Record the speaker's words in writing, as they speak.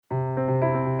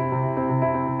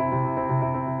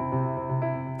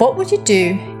What would you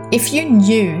do if you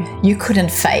knew you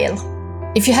couldn't fail?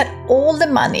 If you had all the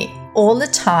money, all the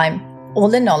time, all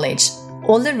the knowledge,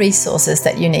 all the resources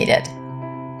that you needed?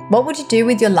 What would you do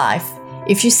with your life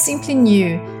if you simply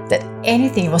knew that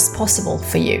anything was possible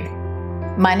for you?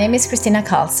 My name is Kristina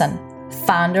Karlsson,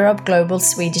 founder of global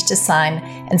Swedish design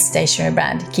and stationery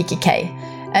brand kikki.K,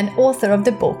 and author of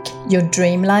the book Your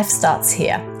Dream Life Starts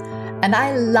Here. And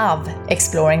I love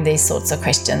exploring these sorts of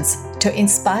questions to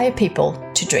inspire people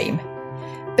to dream.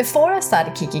 Before I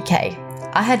started kikki.K,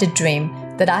 I had a dream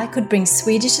that I could bring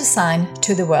Swedish design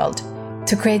to the world,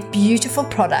 to create beautiful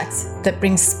products that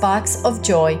bring sparks of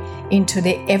joy into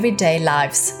the everyday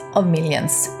lives of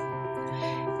millions.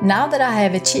 Now that I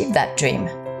have achieved that dream,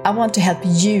 I want to help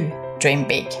you dream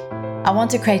big. I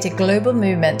want to create a global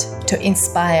movement to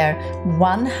inspire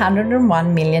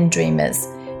 101 million dreamers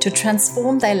to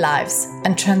transform their lives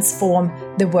and transform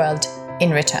the world in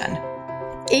return.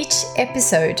 Each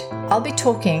episode, I'll be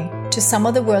talking to some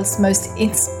of the world's most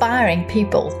inspiring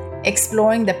people,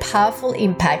 exploring the powerful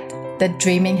impact that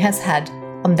dreaming has had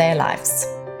on their lives.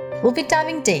 We'll be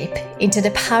diving deep into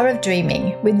the power of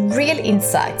dreaming with real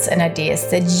insights and ideas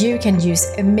that you can use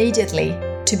immediately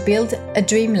to build a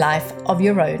dream life of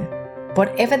your own,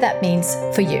 whatever that means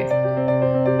for you.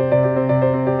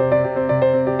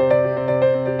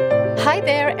 Hi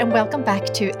there, and welcome back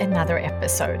to another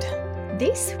episode.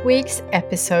 This week's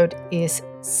episode is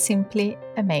simply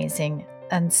amazing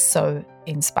and so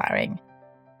inspiring.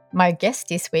 My guest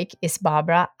this week is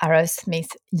Barbara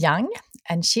Arrowsmith-Young,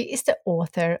 and she is the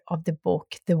author of the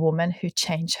book, The Woman Who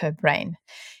Changed Her Brain.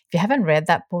 If you haven't read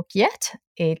that book yet,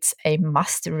 it's a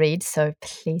must read, so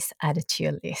please add it to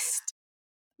your list.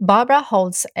 Barbara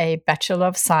holds a Bachelor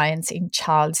of Science in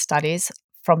Child Studies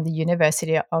from the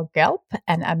University of Guelph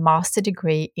and a master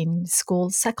degree in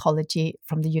school psychology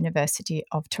from the University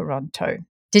of Toronto.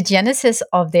 The genesis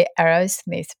of the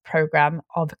Arrowsmith program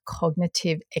of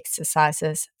cognitive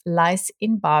exercises lies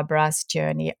in Barbara's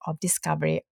journey of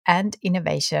discovery and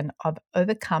innovation of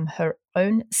overcome her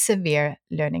own severe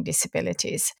learning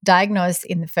disabilities, diagnosed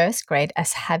in the first grade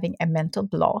as having a mental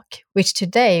block, which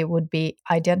today would be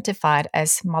identified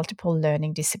as multiple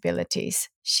learning disabilities.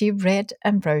 She read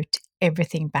and wrote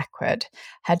everything backward,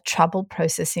 had trouble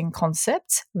processing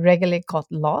concepts, regularly got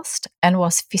lost, and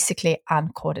was physically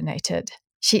uncoordinated.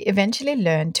 She eventually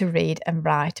learned to read and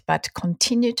write, but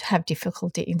continued to have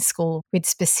difficulty in school with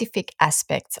specific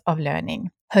aspects of learning.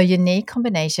 Her unique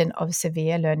combination of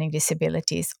severe learning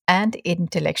disabilities and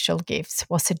intellectual gifts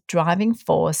was a driving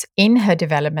force in her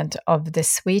development of the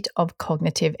suite of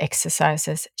cognitive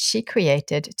exercises she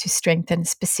created to strengthen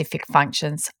specific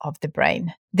functions of the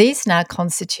brain. These now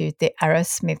constitute the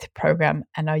Arrowsmith program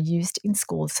and are used in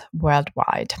schools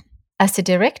worldwide. As the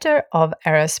director of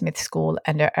Arrowsmith School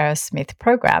and the Arrowsmith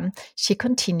program, she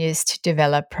continues to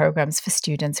develop programs for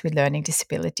students with learning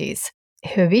disabilities.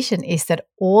 Her vision is that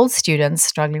all students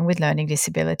struggling with learning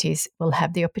disabilities will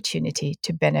have the opportunity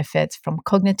to benefit from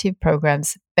cognitive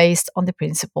programs based on the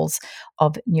principles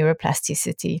of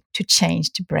neuroplasticity to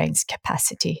change the brain's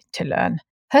capacity to learn.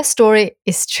 Her story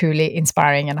is truly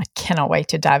inspiring and I cannot wait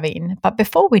to dive in. But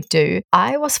before we do,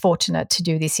 I was fortunate to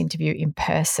do this interview in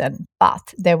person,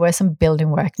 but there were some building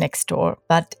work next door.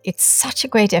 But it's such a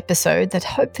great episode that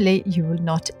hopefully you will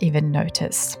not even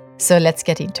notice. So let's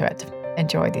get into it.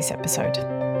 Enjoy this episode.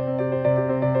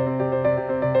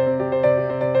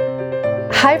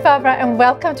 Hi, Barbara, and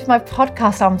welcome to my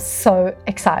podcast. I'm so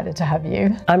excited to have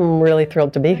you. I'm really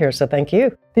thrilled to be here, so thank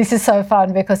you. This is so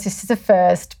fun because this is the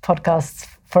first podcast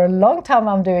for a long time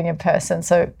I'm doing in person.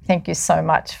 So thank you so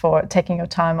much for taking your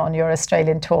time on your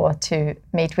Australian tour to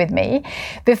meet with me.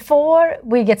 Before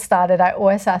we get started, I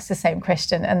always ask the same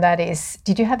question, and that is,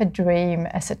 did you have a dream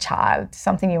as a child,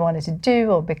 something you wanted to do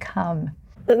or become?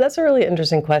 That's a really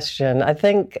interesting question.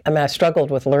 I struggled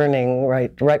with learning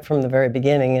right from the very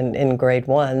beginning in grade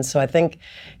 1. So I think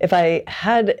if I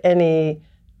had any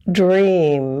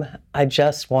dream, I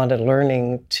just wanted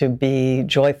learning to be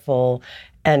joyful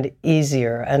and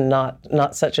easier and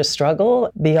not such a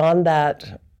struggle. Beyond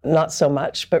that, not so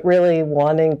much, but really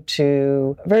wanting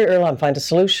to very early on find a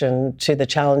solution to the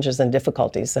challenges and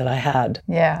difficulties that I had.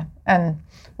 Yeah, and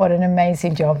what an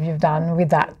amazing job you've done with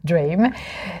that dream.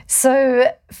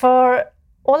 So for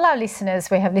all our listeners,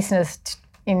 we have listeners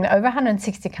in over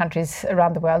 160 countries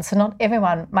around the world, so not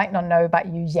everyone might not know about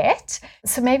you yet.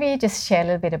 So maybe just share a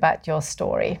little bit about your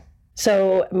story.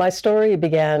 So my story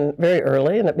began very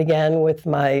early, and it began with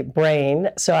my brain.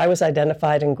 So I was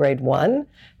identified in grade 1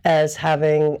 as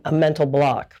having a mental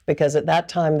block, because at that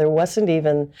time there wasn't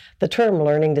even the term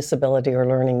learning disability or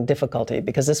learning difficulty,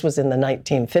 because this was in the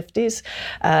 1950s.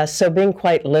 So being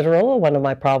quite literal, one of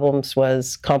my problems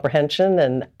was comprehension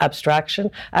and abstraction.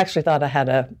 I actually thought I had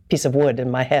a piece of wood in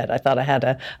my head. I thought I had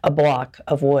a block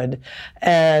of wood.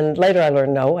 And later I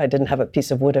learned, no, I didn't have a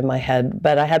piece of wood in my head,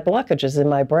 but I had blockages in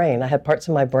my brain. I had parts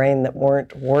of my brain that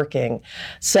weren't working.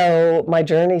 So my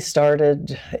journey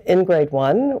started in grade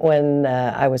 1 when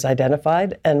I was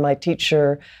identified, and my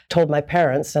teacher told my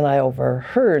parents, and I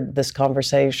overheard this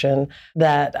conversation,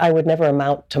 that I would never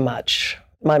amount to much.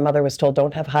 My mother was told,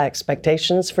 don't have high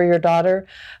expectations for your daughter.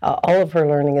 All of her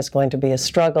learning is going to be a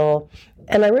struggle.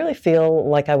 And I really feel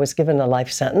like I was given a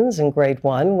life sentence in grade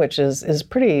 1, which is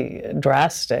pretty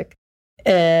drastic.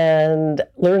 And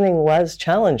learning was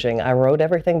challenging. I wrote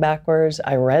everything backwards.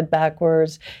 I read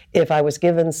backwards. If I was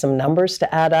given some numbers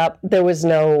to add up, there was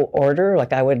no order.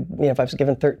 Like I would, if I was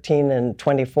given 13 and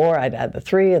 24, I'd add the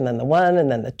 3 and then the 1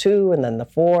 and then the 2 and then the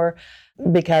 4,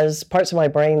 because parts of my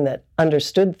brain that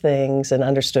understood things and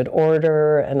understood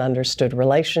order and understood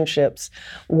relationships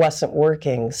wasn't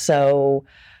working. So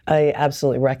I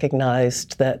absolutely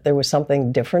recognized that there was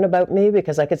something different about me,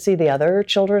 because I could see the other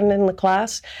children in the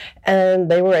class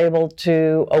and they were able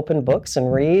to open books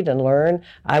and read and learn.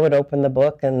 I would open the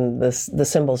book and the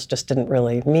symbols just didn't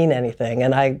really mean anything.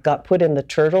 And I got put in the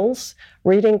Turtles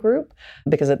reading group,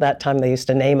 because at that time they used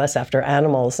to name us after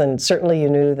animals. And certainly you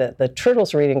knew that the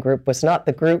Turtles reading group was not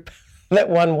the group that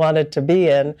one wanted to be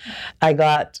in. I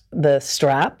got the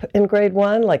strap in grade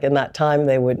 1. Like in that time,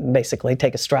 they would basically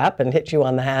take a strap and hit you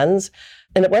on the hands.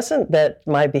 And it wasn't that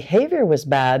my behavior was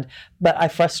bad, but I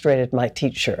frustrated my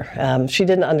teacher. She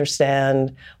didn't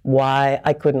understand why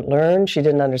I couldn't learn. She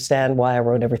didn't understand why I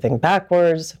wrote everything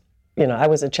backwards. I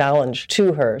was a challenge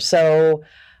to her. So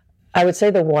I would say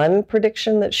the one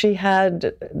prediction that she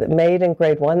had made in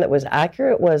grade 1 that was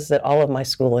accurate was that all of my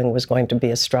schooling was going to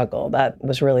be a struggle. That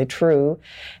was really true.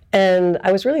 And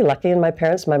I was really lucky in my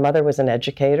parents. My mother was an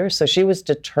educator, so she was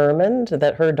determined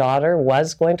that her daughter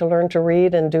was going to learn to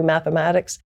read and do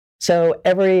mathematics. So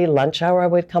every lunch hour I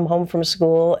would come home from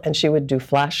school and she would do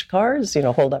flashcards,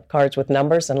 hold up cards with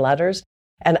numbers and letters.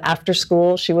 And after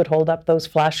school, she would hold up those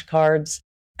flashcards.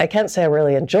 I can't say I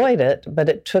really enjoyed it, but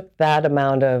it took that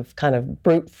amount of kind of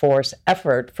brute force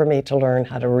effort for me to learn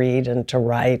how to read and to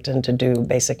write and to do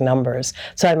basic numbers.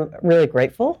 So I'm really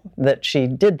grateful that she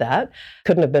did that.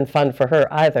 Couldn't have been fun for her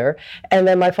either. And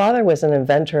then my father was an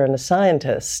inventor and a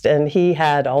scientist, and he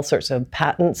had all sorts of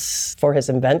patents for his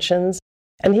inventions.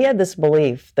 And he had this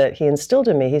belief that he instilled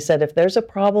in me. He said, if there's a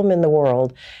problem in the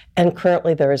world and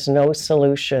currently there is no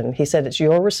solution, he said, it's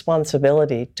your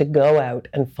responsibility to go out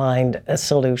and find a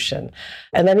solution.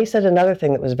 And then he said another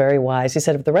thing that was very wise. He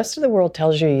said, if the rest of the world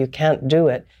tells you you can't do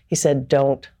it, he said,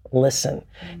 don't listen.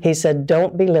 He said,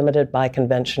 don't be limited by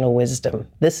conventional wisdom.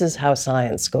 This is how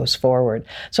science goes forward.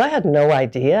 So I had no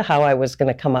idea how I was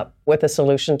going to come up with a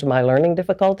solution to my learning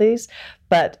difficulties,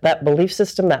 but that belief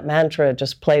system, that mantra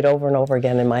just played over and over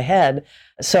again in my head.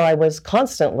 So I was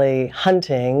constantly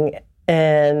hunting,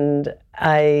 and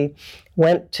I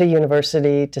went to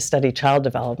university to study child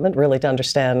development, really to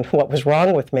understand what was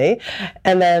wrong with me.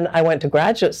 And then I went to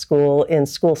graduate school in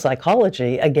school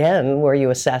psychology, again, where you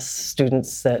assess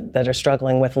students that are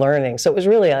struggling with learning. So it was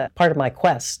really a part of my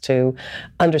quest to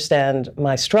understand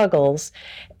my struggles.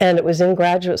 And it was in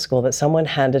graduate school that someone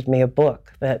handed me a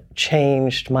book that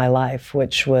changed my life,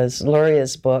 which was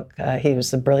Luria's book. He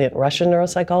was a brilliant Russian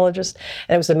neuropsychologist,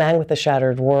 and it was The Man with the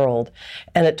Shattered World.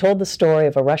 And it told the story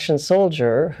of a Russian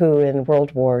soldier who in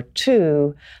World War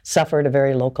II suffered a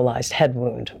very localized head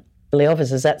wound. Leo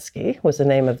Vysotsky was the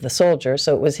name of the soldier,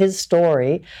 so it was his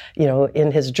story,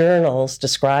 in his journals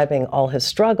describing all his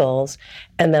struggles,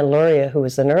 and then Luria, who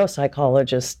was the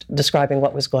neuropsychologist, describing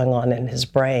what was going on in his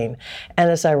brain.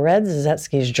 And as I read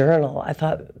Vysotsky's journal, I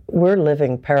thought, we're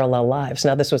living parallel lives.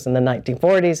 Now, this was in the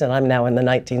 1940s, and I'm now in the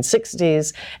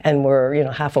 1960s, and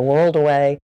we're, half a world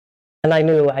away. And I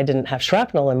knew I didn't have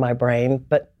shrapnel in my brain,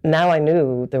 but now I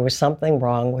knew there was something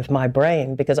wrong with my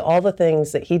brain, because all the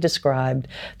things that he described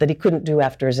that he couldn't do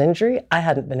after his injury, I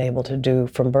hadn't been able to do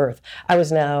from birth. I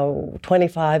was now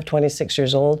 25, 26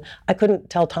 years old. I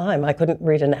couldn't tell time. I couldn't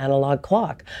read an analog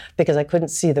clock because I couldn't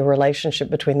see the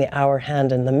relationship between the hour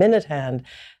hand and the minute hand.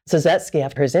 Vysotsky,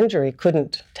 after his injury,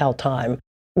 couldn't tell time.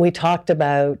 We talked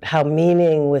about how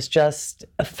meaning was just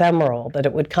ephemeral, that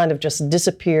it would kind of just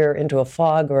disappear into a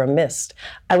fog or a mist.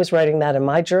 I was writing that in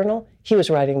my journal. He was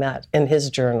writing that in his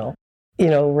journal.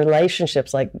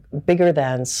 Relationships like bigger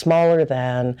than, smaller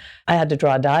than. I had to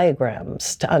draw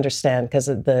diagrams to understand because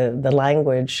the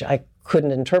language, I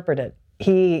couldn't interpret it.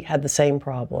 he had the same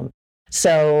problem.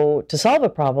 So to solve a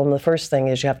problem, the first thing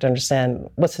is you have to understand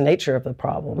what's the nature of the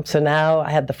problem. So now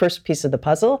I had the first piece of the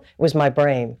puzzle, was my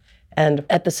brain. And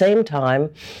at the same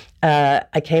time,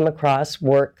 I came across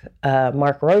Mark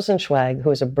Rosenzweig, who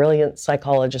was a brilliant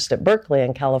psychologist at Berkeley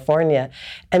in California,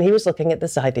 and he was looking at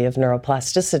this idea of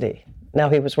neuroplasticity. Now,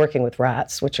 he was working with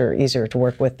rats, which are easier to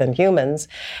work with than humans.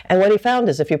 And what he found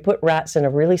is if you put rats in a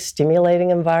really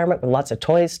stimulating environment with lots of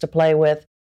toys to play with,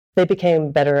 they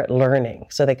became better at learning,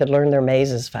 so they could learn their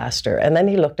mazes faster. And then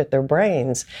he looked at their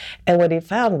brains, and what he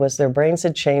found was their brains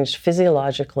had changed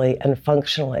physiologically and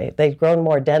functionally. They'd grown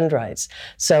more dendrites,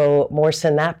 so more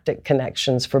synaptic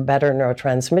connections for better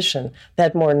neurotransmission. They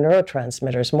had more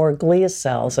neurotransmitters, more glia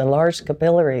cells, and large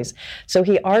capillaries. So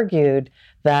he argued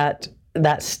that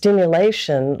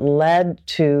stimulation led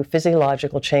to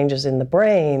physiological changes in the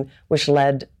brain, which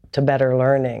led to better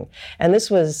learning. And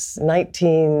this was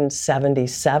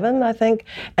 1977, I think.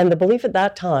 And the belief at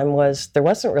that time was there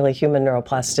wasn't really human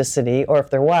neuroplasticity, or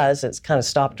if there was, it's kind of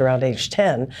stopped around age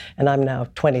 10, and I'm now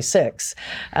 26.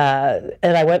 And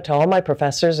I went to all my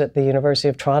professors at the University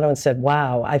of Toronto and said,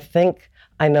 wow, I think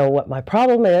I know what my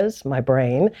problem is, my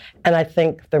brain, and I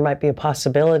think there might be a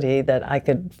possibility that I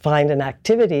could find an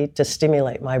activity to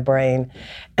stimulate my brain.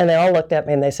 And they all looked at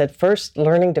me and they said, first,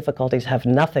 learning difficulties have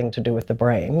nothing to do with the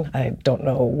brain. I don't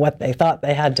know what they thought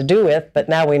they had to do with, but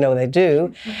now we know they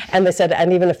do. And they said,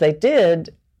 and even if they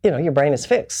did, your brain is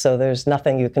fixed, so there's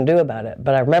nothing you can do about it.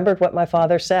 But I remembered what my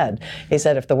father said. He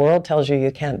said, if the world tells you you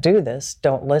can't do this,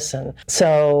 don't listen.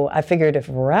 So I figured if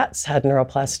rats had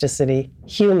neuroplasticity,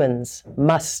 humans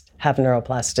must have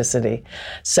neuroplasticity.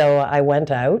 So I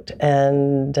went out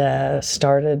and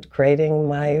started creating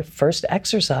my first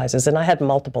exercises. And I had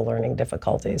multiple learning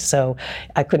difficulties. So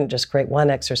I couldn't just create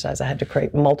one exercise. I had to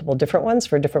create multiple different ones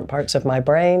for different parts of my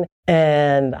brain.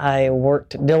 And I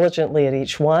worked diligently at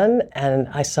each one, and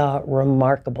I saw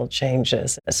remarkable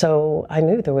changes. So I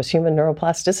knew there was human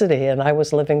neuroplasticity, and I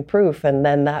was living proof. And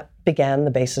then that began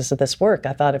the basis of this work.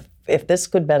 I thought if this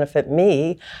could benefit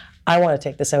me, I want to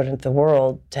take this out into the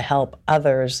world to help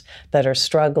others that are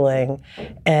struggling.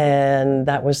 And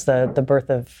that was the birth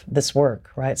of this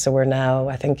work, right? So we're now,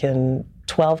 I think, in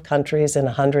 12 countries and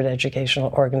 100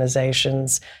 educational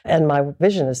organizations. And my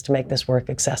vision is to make this work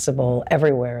accessible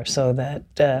everywhere so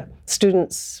that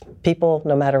students, people,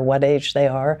 no matter what age they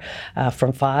are,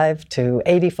 from 5 to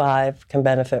 85, can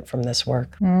benefit from this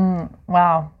work.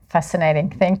 Wow,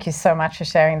 fascinating. Thank you so much for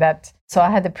sharing that. So I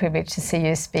had the privilege to see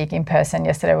you speak in person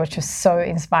yesterday, which was so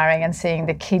inspiring, and seeing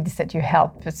the kids that you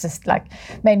helped, it's just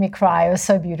made me cry. It was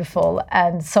so beautiful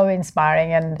and so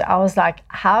inspiring. And I was like,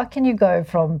 how can you go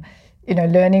from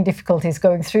learning difficulties,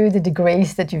 going through the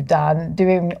degrees that you've done,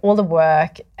 doing all the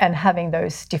work and having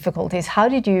those difficulties? How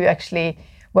did you actually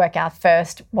work out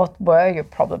first what were your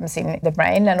problems in the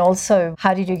brain, and also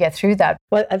how did you get through that?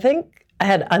 Well, I think I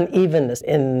had unevenness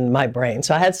in my brain.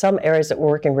 So I had some areas that were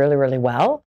working really, really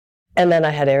well. And then I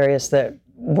had areas that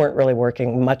weren't really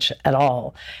working much at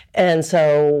all. And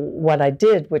so what I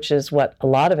did, which is what a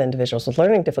lot of individuals with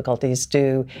learning difficulties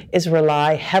do, is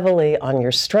rely heavily on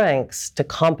your strengths to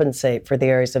compensate for the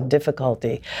areas of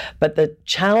difficulty. But the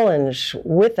challenge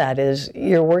with that is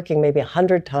you're working maybe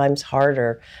 100 times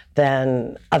harder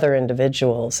than other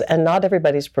individuals, and not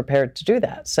everybody's prepared to do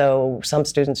that. So some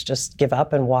students just give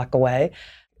up and walk away.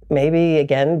 Maybe,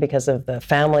 again, because of the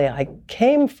family I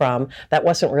came from, that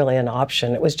wasn't really an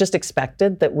option. It was just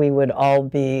expected that we would all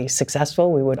be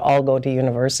successful. We would all go to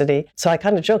university. So I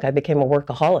kind of joke, I became a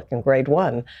workaholic in grade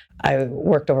 1. I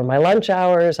worked over my lunch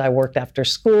hours. I worked after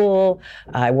school.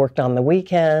 I worked on the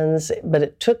weekends. But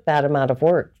it took that amount of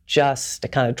work just to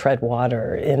kind of tread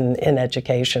water in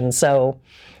education. So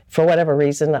for whatever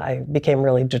reason, I became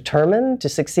really determined to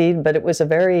succeed. But it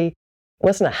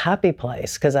wasn't a happy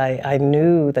place because I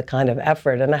knew the kind of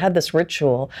effort. And I had this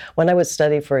ritual. When I would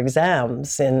study for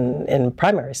exams in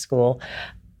primary school,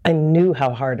 I knew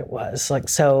how hard it was.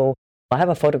 So I have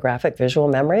a photographic visual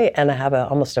memory, and I have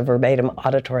almost a verbatim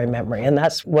auditory memory. And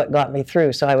that's what got me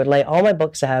through. So I would lay all my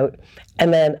books out,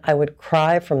 and then I would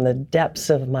cry from the depths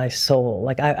of my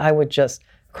soul. I would just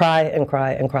cry and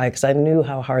cry and cry because I knew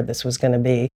how hard this was going to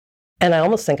be. And I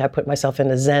almost think I put myself in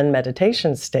a Zen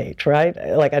meditation state, right?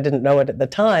 I didn't know it at the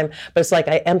time, but it's like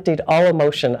I emptied all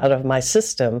emotion out of my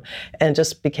system and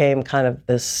just became kind of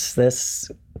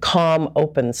this calm,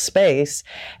 open space.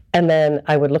 And then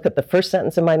I would look at the first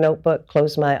sentence in my notebook,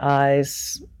 close my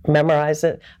eyes, memorize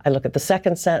it. I look at the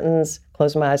second sentence,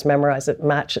 close my eyes, memorize it,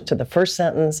 match it to the first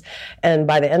sentence. And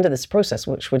by the end of this process,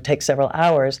 which would take several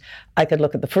hours, I could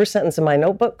look at the first sentence in my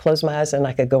notebook, close my eyes, and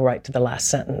I could go right to the last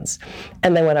sentence.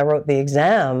 And then when I wrote the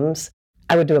exams,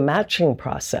 I would do a matching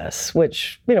process,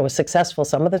 which, was successful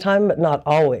some of the time, but not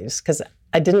always, because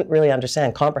I didn't really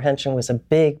understand. Comprehension was a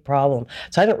big problem.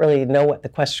 So I didn't really know what the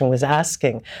question was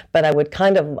asking, but I would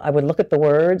look at the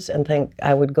words and think,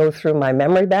 I would go through my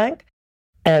memory bank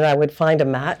and I would find a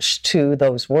match to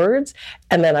those words,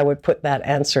 and then I would put that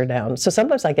answer down. So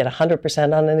sometimes I get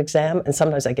 100% on an exam, and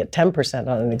sometimes I get 10%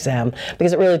 on an exam,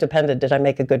 because it really depended, did I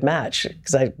make a good match?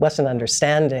 Because I wasn't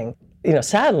understanding.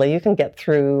 Sadly, you can get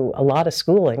through a lot of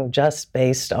schooling just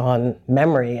based on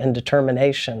memory and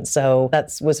determination. So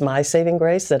that was my saving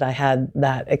grace, that I had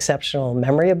that exceptional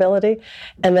memory ability.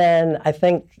 And then I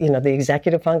think, the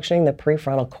executive functioning, the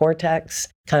prefrontal cortex,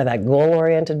 kind of that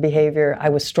goal-oriented behavior, I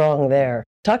was strong there.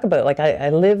 Talk about, I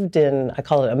lived in, I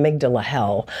call it amygdala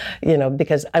hell,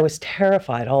 because I was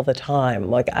terrified all the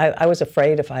time. I was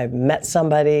afraid if I met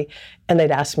somebody and they'd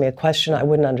ask me a question, I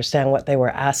wouldn't understand what they were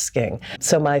asking.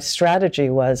 So my strategy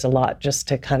was a lot just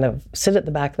to kind of sit at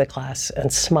the back of the class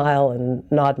and smile and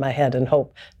nod my head and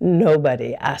hope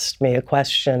nobody asked me a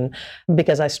question,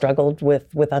 because I struggled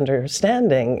with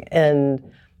understanding. And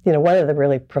one of the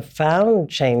really profound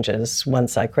changes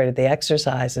once I created the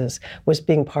exercises was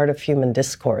being part of human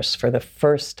discourse for the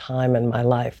first time in my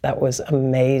life. That was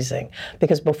amazing.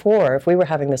 Because before, if we were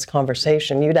having this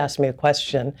conversation, you'd ask me a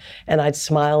question and I'd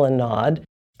smile and nod,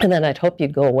 and then I'd hope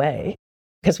you'd go away.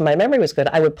 Because my memory was good,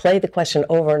 I would play the question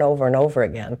over and over and over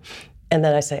again. And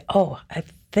then I say, oh, I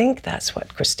think that's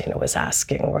what Christina was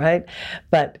asking, right?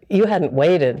 But you hadn't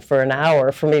waited for an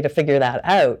hour for me to figure that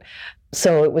out.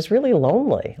 So it was really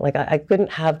lonely. I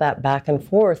couldn't have that back and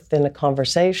forth in a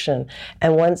conversation.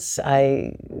 And once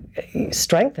I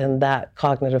strengthened that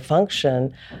cognitive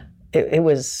function, it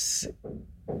was,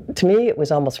 to me, it was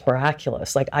almost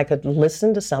miraculous. I could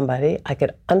listen to somebody, I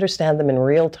could understand them in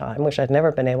real time, which I'd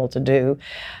never been able to do.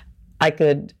 I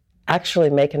could actually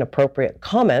make an appropriate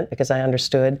comment because I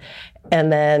understood,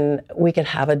 and then we could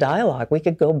have a dialogue. We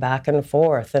could go back and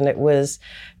forth, and it was,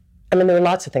 there were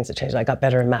lots of things that changed. I got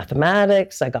better in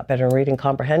mathematics, I got better in reading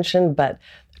comprehension, but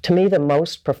to me the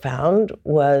most profound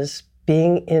was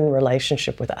being in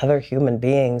relationship with other human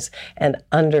beings and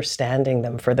understanding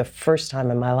them for the first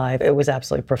time in my life. It was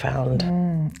absolutely profound.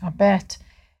 I bet.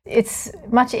 It's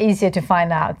much easier to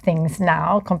find out things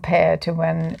now compared to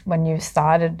when you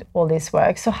started all this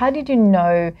work. So how did you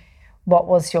know what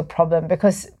was your problem?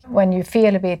 Because when you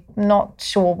feel a bit not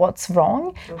sure what's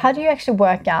wrong, how do you actually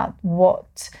work out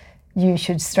what you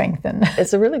should strengthen?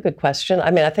 It's a really good question.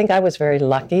 I think I was very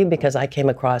lucky because I came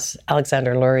across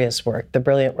Alexander Luria's work, the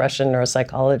brilliant Russian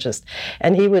neuropsychologist.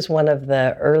 And he was one of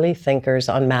the early thinkers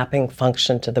on mapping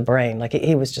function to the brain.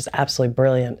 He was just absolutely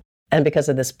brilliant. And because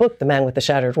of this book, The Man with the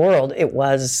Shattered World, it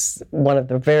was one of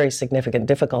the very significant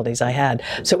difficulties I had.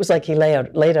 So it was like he laid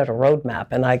out a roadmap,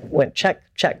 and I went check,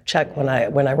 check, check when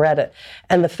I read it.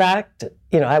 And the fact,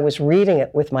 I was reading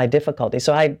it with my difficulty.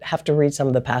 So I'd have to read some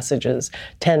of the passages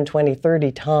 10, 20,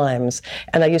 30 times.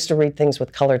 And I used to read things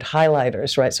with colored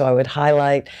highlighters, right? So I would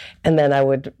highlight, and then I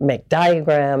would make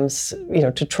diagrams,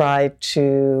 to try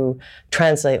to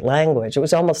translate language. It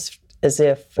was almost as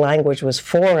if language was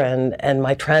foreign and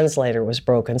my translator was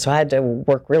broken. So I had to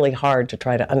work really hard to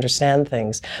try to understand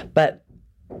things. But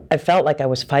I felt like I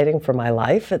was fighting for my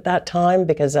life at that time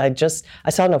because I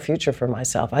saw no future for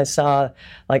myself. I saw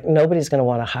nobody's going to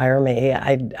want to hire me.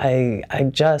 I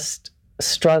just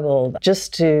struggled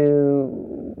just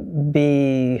to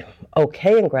be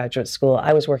okay in graduate school.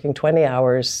 I was working 20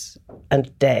 hours a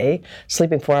day,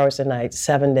 sleeping 4 hours a night,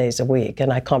 7 days a week.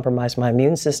 And I compromised my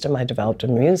immune system. I developed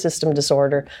an immune system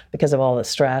disorder because of all the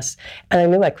stress. And I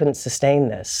knew I couldn't sustain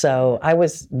this. So I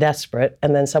was desperate.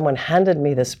 And then someone handed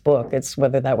me this book. It's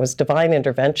whether that was divine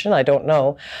intervention, I don't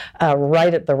know,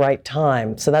 right at the right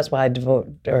time. So that's why I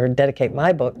dedicate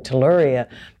my book to Luria,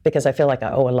 because I feel like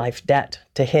I owe a life debt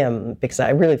to him, because I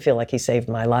really feel like he saved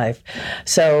my life.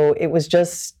 So it was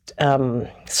just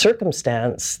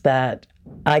circumstance that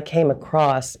I came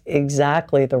across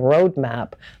exactly the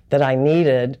roadmap that I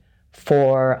needed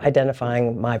for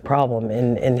identifying my problem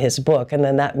in his book. And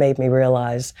then that made me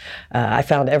realize I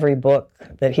found every book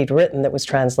that he'd written that was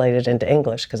translated into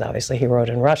English, because obviously he wrote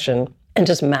in Russian, and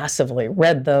just massively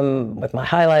read them with my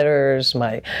highlighters,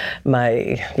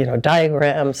 my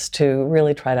diagrams, to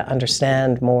really try to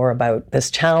understand more about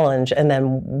this challenge, and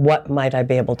then what might I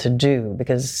be able to do,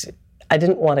 because I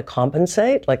didn't want to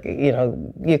compensate.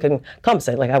 You can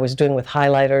compensate like I was doing with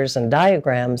highlighters and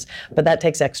diagrams, but that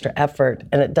takes extra effort,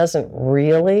 and it doesn't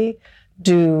really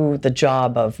do the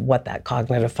job of what that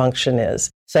cognitive function is.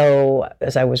 So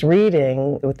as I was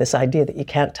reading with this idea that you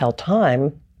can't tell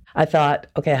time, I thought,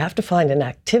 okay, I have to find an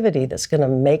activity that's going to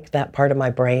make that part of my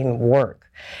brain work.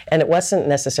 And it wasn't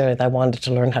necessarily that I wanted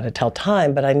to learn how to tell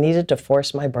time, but I needed to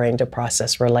force my brain to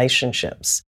process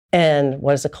relationships. And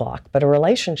what is a clock but a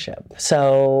relationship?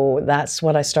 So that's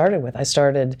what I started with. I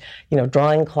started,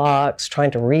 drawing clocks,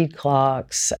 trying to read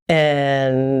clocks.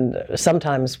 And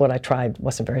sometimes what I tried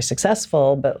wasn't very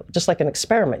successful, but just like an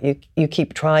experiment, you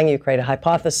keep trying, you create a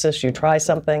hypothesis, you try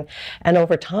something. And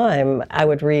over time, I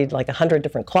would read like 100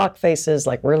 different clock faces,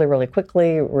 like really, really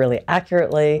quickly, really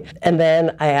accurately. And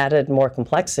then I added more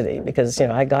complexity because,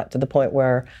 I got to the point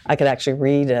where I could actually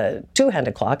read a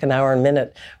two-handed clock, an hour and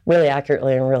minute, really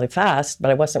accurately and really fast,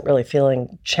 but I wasn't really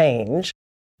feeling change.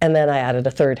 And then I added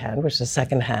a third hand, which is a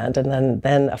second hand, and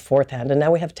then a fourth hand. And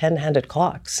now we have 10-handed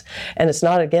clocks. And it's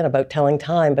not, again, about telling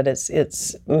time, but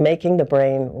it's making the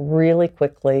brain really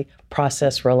quickly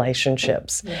process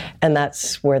relationships. Yeah. And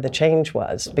that's where the change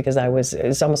was, because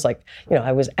it's almost like,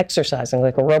 I was exercising,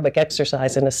 like aerobic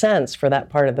exercise in a sense for that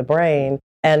part of the brain.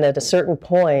 And at a certain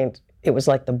point, it was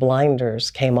like the blinders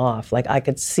came off. Like I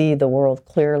could see the world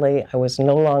clearly. I was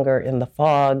no longer in the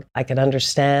fog. I could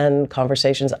understand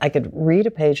conversations. I could read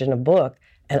a page in a book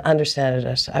and understand it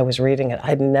as I was reading it.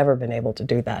 I'd never been able to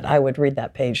do that. I would read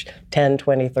that page 10,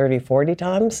 20, 30, 40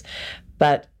 times,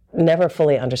 but never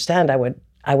fully understand.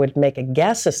 I would make a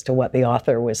guess as to what the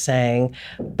author was saying,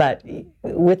 but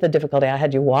with the difficulty, I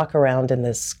had you walk around in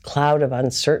this cloud of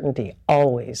uncertainty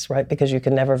always, right? Because you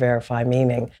can never verify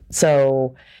meaning.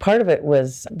 So part of it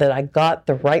was that I got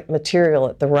the right material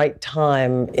at the right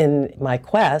time in my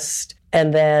quest,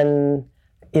 and then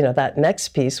that next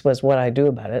piece was what I do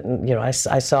about it. And, I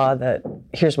saw that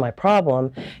here's my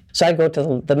problem. So I'd go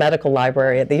to the medical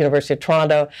library at the University of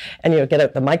Toronto and, get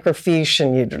out the microfiche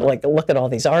and you'd look at all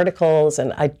these articles.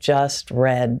 And I just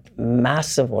read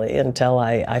massively until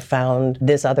I found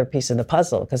this other piece of the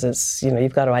puzzle, because it's,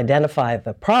 you've got to identify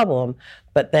the problem,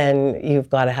 but then you've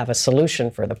got to have a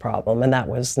solution for the problem. And that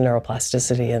was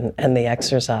neuroplasticity and the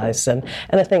exercise. And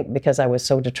I think because I was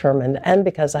so determined and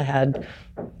because I had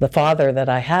the father that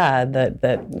I had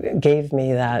that gave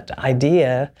me that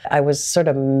idea, I was sort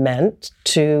of meant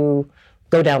to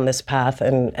go down this path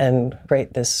and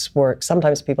create this work.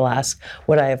 Sometimes people ask,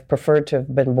 would I have preferred to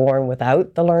have been born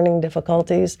without the learning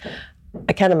difficulties?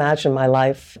 I can't imagine my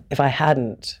life if I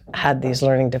hadn't had these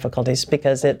learning difficulties,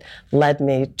 because it led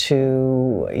me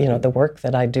to, the work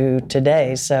that I do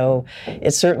today. So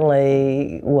it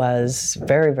certainly was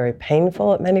very, very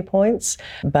painful at many points,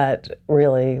 but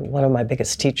really one of my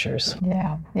biggest teachers.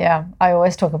 Yeah. I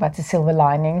always talk about the silver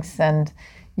linings, and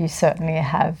you certainly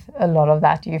have a lot of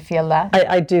that. Do you feel that?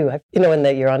 I do.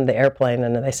 When you're on the airplane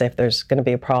and they say if there's going to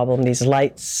be a problem, these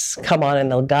lights come on and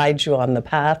they'll guide you on the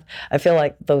path. I feel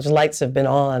like those lights have been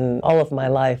on all of my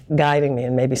life, guiding me,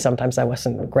 and maybe sometimes I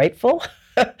wasn't grateful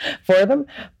for them.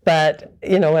 But,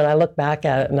 when I look back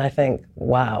at it and I think,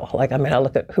 wow, I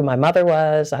look at who my mother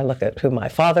was, I look at who my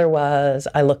father was,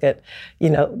 I look at,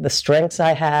 the strengths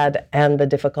I had and the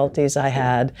difficulties I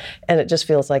had, and it just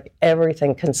feels like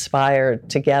everything conspired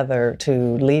together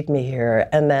to lead me here.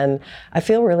 And then I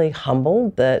feel really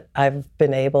humbled that I've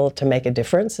been able to make a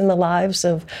difference in the lives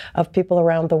of people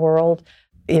around the world.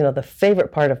 The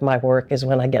favorite part of my work is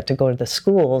when I get to go to the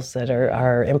schools that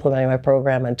are implementing my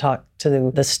program and talk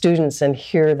to the students and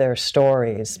hear their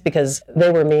stories, because they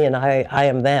were me and I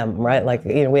am them, right?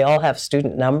 We all have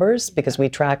student numbers because we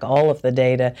track all of the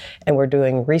data and we're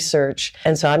doing research.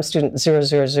 And so I'm student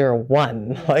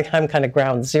 0001, I'm kind of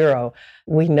ground zero.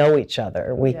 We know each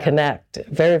other, we connect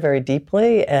very, very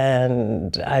deeply,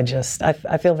 and I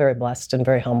feel very blessed and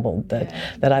very humbled that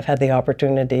I've had the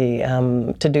opportunity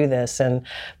to do this. And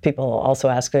people also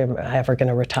ask, am I ever going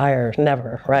to retire?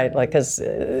 Never, right? Because,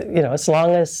 as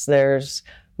long as there's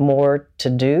more to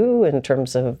do in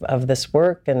terms of this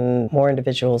work and more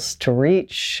individuals to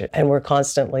reach. And we're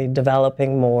constantly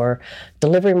developing more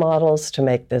delivery models to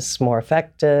make this more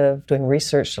effective, doing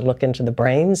research to look into the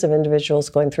brains of individuals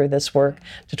going through this work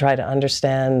to try to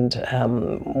understand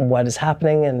what is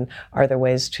happening and are there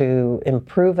ways to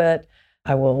improve it.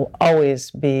 I will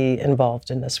always be involved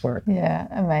in this work. Yeah,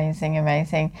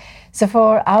 amazing. So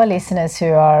for our listeners who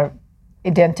are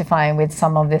identifying with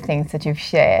some of the things that you've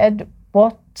shared,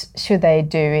 what should they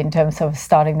do in terms of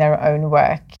starting their own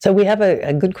work? So we have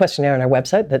a good questionnaire on our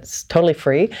website that's totally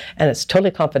free and it's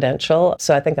totally confidential.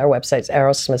 So I think our website's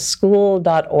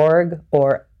aerosmithschool.org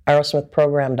or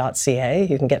aerosmithprogram.ca.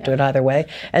 You can get to it either way.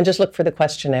 And just look for the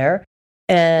questionnaire.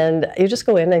 And you just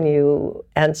go in and you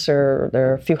answer, there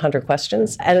are a few hundred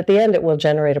questions. And at the end, it will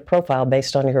generate a profile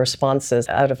based on your responses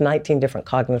out of 19 different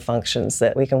cognitive functions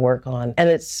that we can work on. And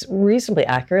it's reasonably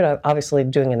accurate. Obviously,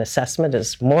 doing an assessment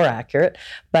is more accurate,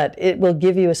 but it will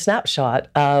give you a snapshot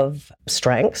of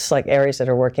strengths, like areas that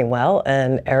are working well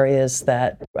and areas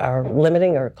that are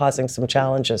limiting or causing some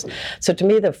challenges. So to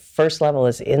me, the first level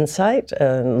is insight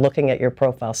and looking at your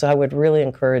profile. So I would really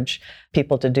encourage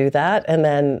people to do that. And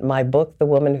then my book, The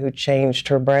Woman Who Changed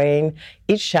Her Brain,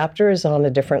 each chapter is on a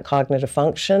different cognitive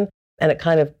function. And it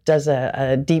kind of does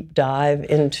a deep dive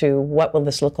into what will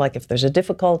this look like if there's a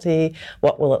difficulty,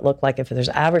 what will it look like if there's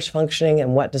average functioning,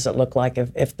 and what does it look like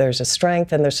if there's a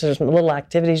strength. And there's certain little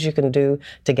activities you can do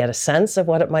to get a sense of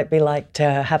what it might be like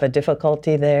to have a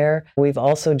difficulty there. We've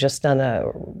also just done a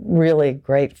really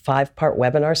great 5-part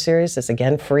webinar series that's,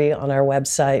 again, free on our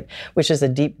website, which is a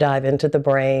deep dive into the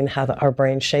brain, how our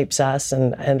brain shapes us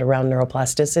and around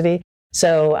neuroplasticity.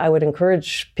 So I would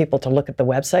encourage people to look at the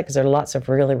website because there are lots of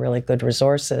really, really good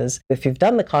resources. If you've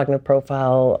done the cognitive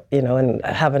profile, and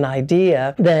have an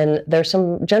idea, then there's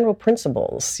some general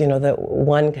principles, that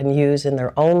one can use in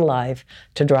their own life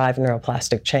to drive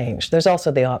neuroplastic change. There's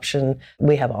also the option,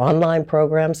 we have online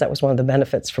programs. That was one of the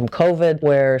benefits from COVID,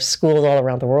 where schools all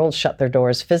around the world shut their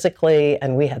doors physically,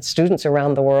 and we had students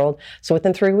around the world. So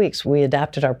within 3 weeks, we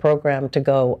adapted our program to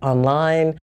go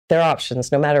online. There are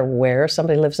options. No matter where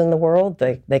somebody lives in the world,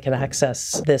 they can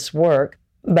access this work.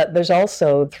 But there's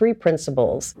also 3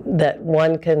 principles that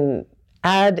one can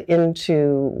add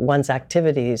into one's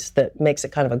activities that makes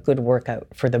it kind of a good workout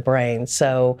for the brain.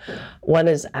 So one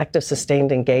is active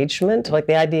sustained engagement. Like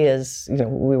the idea is,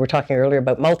 we were talking earlier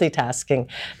about multitasking,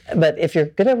 but if you're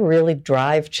going to really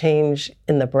drive change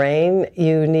in the brain,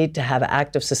 you need to have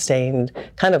active sustained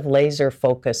kind of laser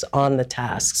focus on the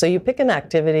task. So you pick an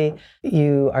activity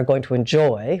you are going to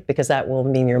enjoy, because that will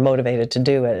mean you're motivated to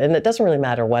do it. And it doesn't really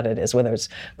matter what it is, whether it's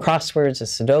crosswords or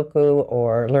Sudoku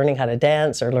or learning how to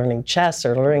dance or learning chess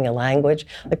or learning a language.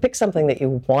 Like, pick something that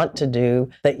you want to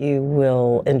do that you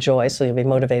will enjoy, so you'll be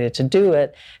motivated to do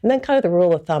it. And then kind of the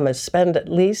rule of thumb is spend at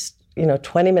least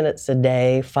 20 minutes a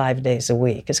day, 5 days a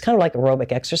week. It's kind of like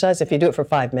aerobic exercise. If you do it for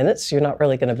 5 minutes, you're not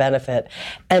really going to benefit.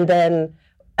 And then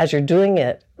as you're doing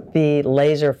it, be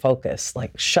laser focused,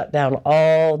 like shut down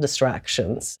all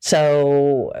distractions.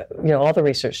 So, all the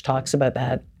research talks about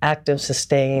that active,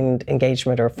 sustained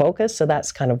engagement or focus. So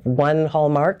that's kind of one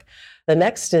hallmark. The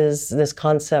next is this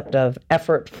concept of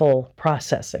effortful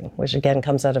processing, which again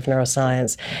comes out of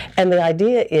neuroscience. And the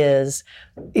idea is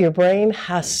your brain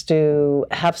has to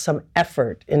have some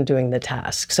effort in doing the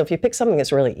task. So if you pick something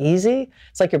that's really easy,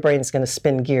 it's like your brain's going to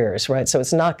spin gears, right? So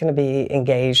it's not going to be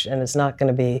engaged and it's not going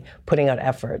to be putting out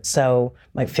effort. So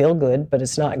it might feel good, but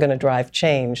it's not going to drive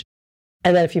change.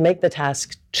 And then if you make the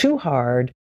task too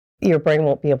hard, your brain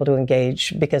won't be able to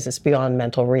engage because it's beyond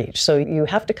mental reach. So you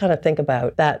have to kind of think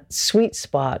about that sweet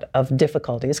spot of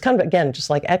difficulty. It's kind of, again,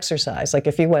 just like exercise. Like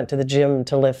if you went to the gym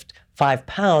to lift 5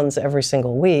 pounds every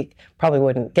single week, probably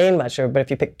wouldn't gain much, but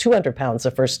if you picked 200 pounds the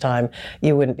first time,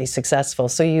 you wouldn't be successful.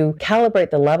 So you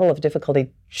calibrate the level of difficulty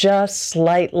just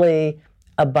slightly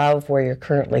above where you're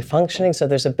currently functioning, so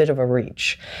there's a bit of a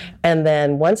reach. And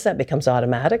then once that becomes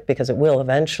automatic, because it will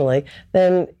eventually,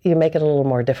 then you make it a little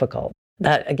more difficult.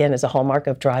 That, again, is a hallmark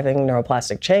of driving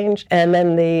neuroplastic change. And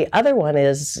then the other one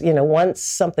is, once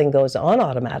something goes on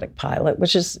automatic pilot,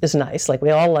 which is nice, like we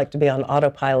all like to be on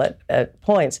autopilot at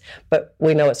points, but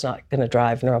we know it's not going to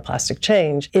drive neuroplastic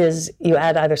change, is you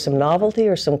add either some novelty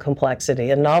or some complexity.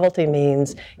 And novelty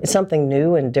means it's something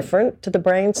new and different to the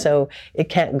brain, so it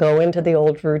can't go into the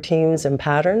old routines and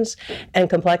patterns. And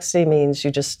complexity means you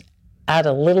just add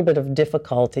a little bit of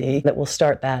difficulty that will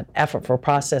start that effort for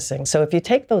processing. So if you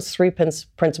take those 3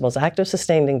 principles, active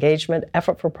sustained engagement,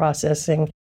 effort for processing,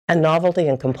 and novelty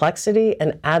and complexity,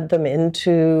 and add them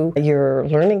into your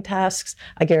learning tasks,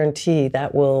 I guarantee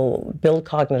that will build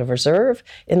cognitive reserve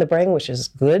in the brain, which is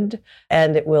good,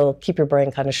 and it will keep your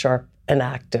brain kind of sharp and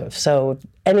active. So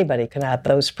anybody can add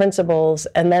those principles.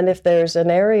 And then if there's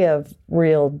an area of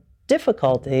real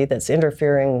difficulty that's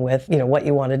interfering with, what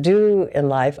you want to do in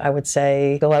life, I would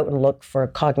say go out and look for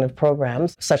cognitive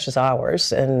programs such as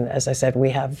ours. And as I said, we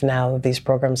have now these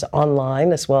programs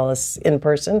online as well as in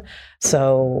person.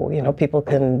 So, people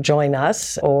can join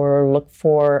us or look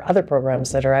for other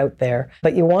programs that are out there.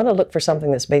 But you want to look for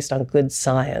something that's based on good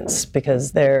science,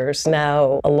 because there's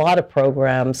now a lot of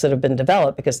programs that have been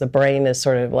developed because the brain is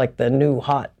sort of like the new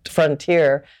hot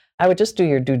frontier. I would just do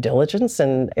your due diligence,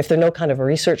 and if there are no kind of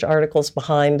research articles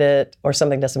behind it or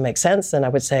something doesn't make sense, then I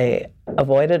would say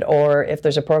avoid it. Or if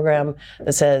there's a program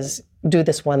that says do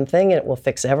this one thing and it will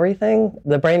fix everything.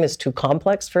 The brain is too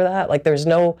complex for that. Like there's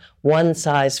no one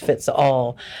size fits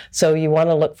all. So you want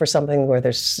to look for something where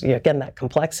there's, again, that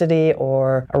complexity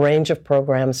or a range of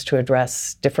programs to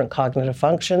address different cognitive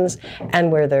functions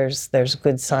and where there's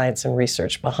good science and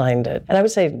research behind it. And I would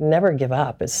say never give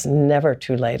up. It's never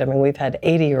too late. I mean, we've had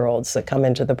 80-year-olds that come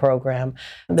into the program.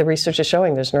 The research is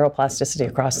showing there's neuroplasticity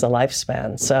across the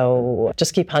lifespan. So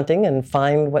just keep hunting and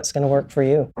find what's going to work for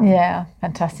you. Yeah,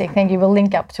 fantastic. Thank you. We'll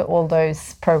link up to all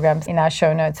those programs in our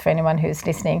show notes for anyone who's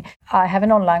listening. I have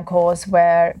an online course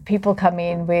where people come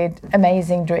in with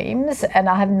amazing dreams, and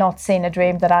I have not seen a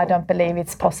dream that I don't believe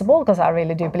it's possible, because I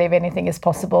really do believe anything is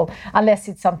possible, unless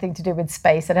it's something to do with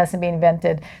space that hasn't been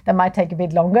invented. That might take a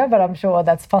bit longer, but I'm sure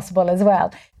that's possible as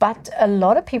well. But a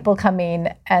lot of people come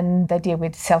in and they deal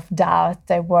with self-doubt.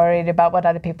 They're worried about what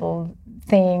other people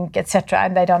think, etc.,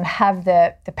 and they don't have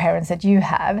the parents that you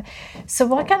have. So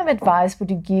what kind of advice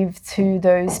would you give to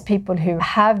those people who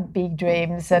have big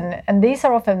dreams? And these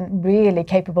are often really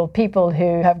capable people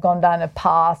who have gone down a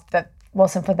path that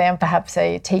wasn't for them, perhaps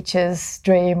a teacher's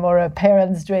dream or a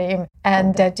parent's dream,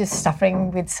 and they're just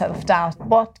suffering with self-doubt.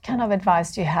 What kind of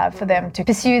advice do you have for them to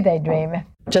pursue their dream?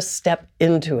 Just step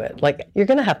into it. Like, you're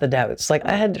going to have the doubts. Like,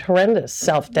 I had horrendous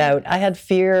self-doubt. I had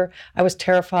fear. I was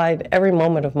terrified every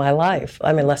moment of my life.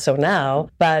 I mean, less so now,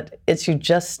 but it's you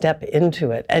just step into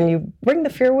it and you bring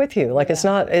the fear with you. Like, it's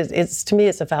not, it's to me,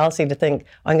 it's a fallacy to think,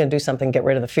 I'm going to do something, get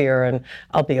rid of the fear and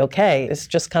I'll be okay. It's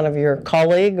just kind of your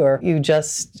colleague, or you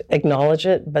just acknowledge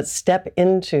it, but step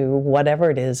into whatever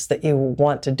it is that you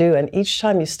want to do. And each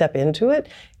time you step into it,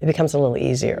 it becomes a little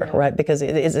easier, right? Because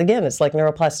it's like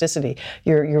neuroplasticity.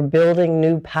 You're building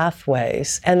new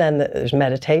pathways. And then there's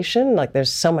meditation. Like,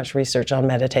 there's so much research on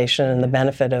meditation and the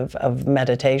benefit of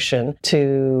meditation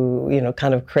to,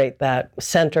 kind of create that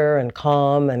center and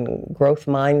calm and growth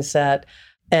mindset.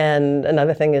 And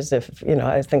another thing is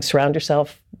I think surround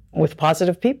yourself with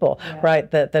positive people, right?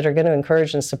 That are going to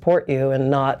encourage and support you and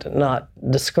not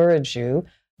discourage you.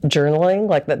 Journaling,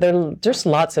 like that, there's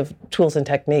lots of tools and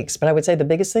techniques, but I would say the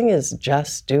biggest thing is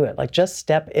just do it. Like, just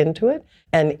step into it,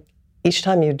 and each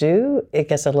time you do, it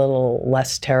gets a little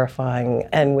less terrifying.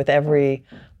 And with every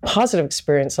positive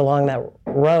experience along that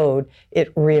road,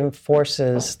 it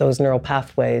reinforces those neural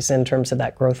pathways in terms of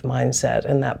that growth mindset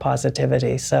and that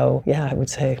positivity. So yeah, I would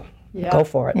say go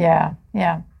for it.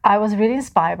 Yeah. I was really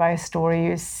inspired by a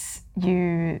story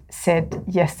you said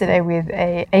yesterday with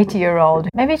a 80-year-old.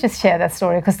 Maybe just share that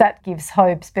story, because that gives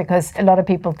hopes, because a lot of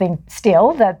people think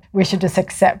still that we should just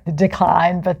accept the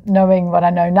decline, but knowing what I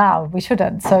know now, we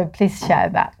shouldn't. So please share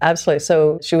that. Absolutely.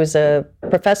 So she was a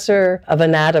professor of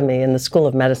anatomy in the School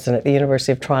of Medicine at the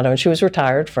University of Toronto, and she was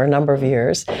retired for a number of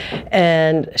years.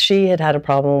 And she had a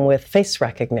problem with face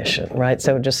recognition, right?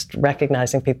 So just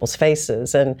recognizing people's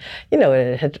faces. And,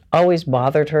 it had always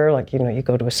bothered her. Like, you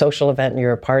go to a social event and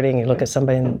you're partying, you look at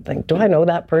somebody and think, do I know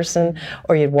that person?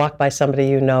 Or you'd walk by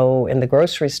somebody in the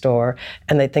grocery store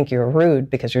and they think you're rude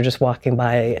because you're just walking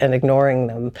by and ignoring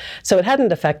them. So it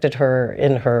hadn't affected her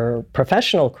in her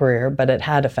professional career, but it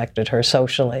had affected her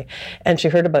socially. And she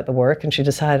heard about the work and she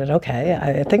decided, okay,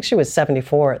 I think she was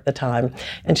 74 at the time,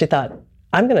 and she thought,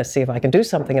 I'm going to see if I can do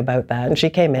something about that. And she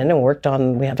came in and worked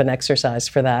on, we have an exercise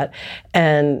for that,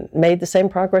 and made the same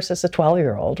progress as a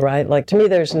 12-year-old, right? Like, to me,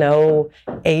 there's no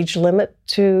age limit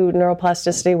to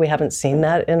neuroplasticity. We haven't seen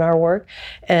that in our work.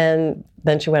 And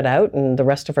then she went out, and the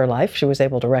rest of her life, she was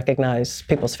able to recognize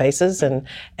people's faces,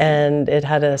 and it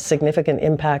had a significant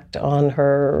impact on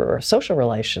her social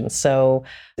relations. So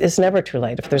it's never too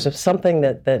late. If there's something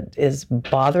that is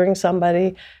bothering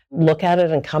somebody, look at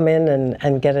it and come in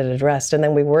and get it addressed. And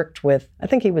then we worked with, I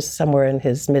think he was somewhere in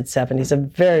his mid-70s, a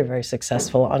very, very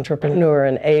successful entrepreneur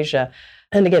in Asia.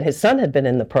 And again, his son had been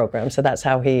in the program, so that's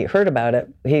how he heard about it.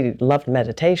 He loved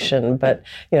meditation, but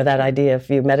that idea of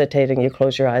you meditating, you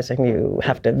close your eyes and you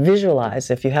have to visualize.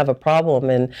 If you have a problem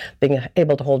in being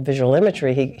able to hold visual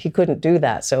imagery, he couldn't do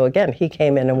that. So again, he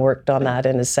came in and worked on that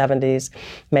in his 70s,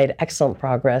 made excellent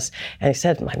progress, and he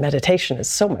said, my meditation is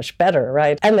so much better,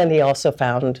 right? And then he also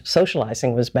found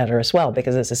socializing was better as well,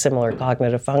 because it's a similar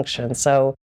cognitive function.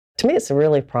 So to me, it's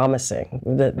really promising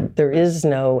that there is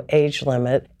no age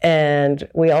limit. And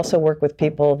we also work with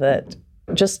people that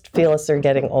just feel as they're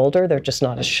getting older, they're just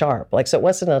not as sharp. Like, so it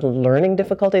wasn't a learning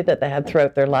difficulty that they had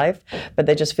throughout their life, but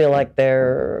they just feel like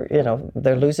they're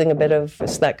losing a bit of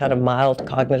that kind of mild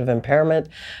cognitive impairment,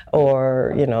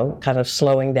 or, kind of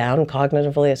slowing down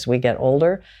cognitively as we get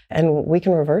older. And we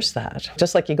can reverse that.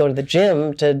 Just like you go to the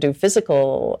gym to do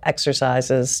physical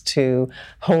exercises to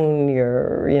hone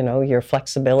your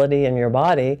flexibility in your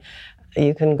body,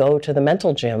 you can go to the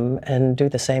mental gym and do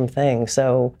the same thing.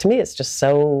 So to me, it's just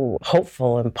so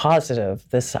hopeful and positive,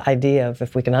 this idea of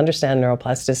if we can understand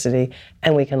neuroplasticity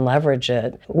and we can leverage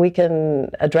it, we can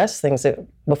address things that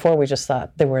before we just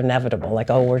thought they were inevitable, like,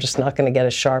 oh, we're just not going to get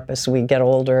as sharp as we get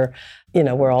older.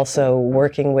 We're also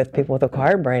working with people with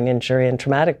acquired brain injury and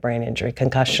traumatic brain injury,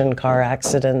 concussion, car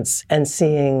accidents, and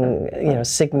seeing,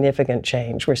 significant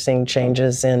change. We're seeing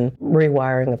changes in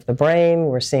rewiring of the brain.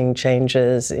 We're seeing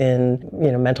changes in,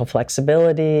 mental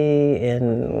flexibility,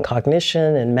 in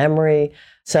cognition, in memory.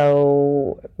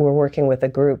 So we're working with a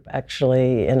group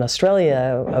actually in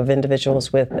Australia of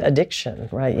individuals with addiction,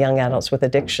 right? Young adults with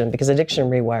addiction, because addiction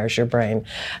rewires your brain.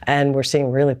 And we're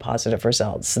seeing really positive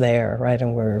results there, right?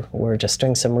 And we're just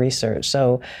doing some research.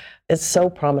 So it's so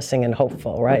promising and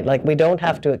hopeful, right? Like we don't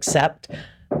have to accept,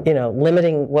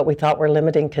 limiting what we thought were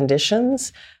limiting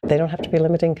conditions. They don't have to be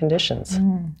limiting conditions.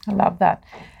 I love that.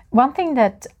 One thing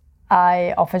that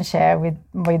I often share with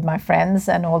my friends,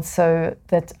 and also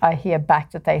that I hear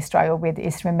back that they struggle with,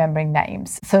 is remembering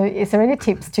names. So is there any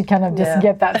tips to kind of just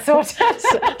get that sorted?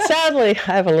 Sadly,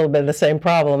 I have a little bit of the same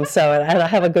problem, and I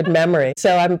have a good memory.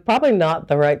 So I'm probably not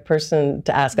the right person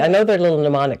to ask. I know there are little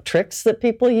mnemonic tricks that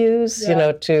people use,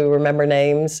 to remember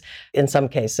names. In some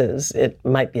cases, it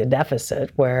might be a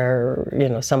deficit where,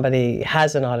 somebody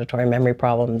has an auditory memory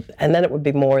problem, and then it would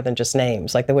be more than just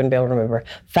names. Like they wouldn't be able to remember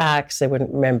facts, they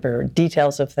wouldn't remember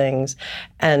details of things.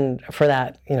 And for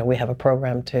that, we have a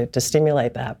program to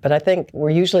stimulate that. But I think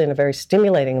we're usually in a very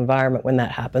stimulating environment when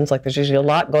that happens. Like there's usually a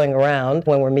lot going around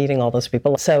when we're meeting all those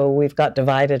people. So we've got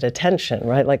divided attention,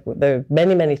 right? Like there are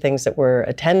many, many things that we're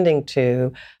attending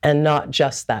to, and not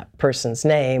just that person's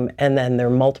name. And then there are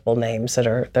multiple names that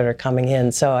are coming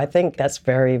in. So I think that's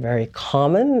very, very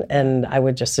common. And I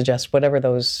would just suggest whatever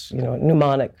those,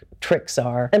 mnemonic tricks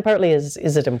are. And partly is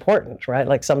it important, right?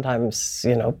 Like sometimes,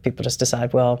 people just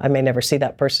decide, well, I may never see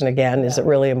that person again. Is it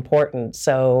really important?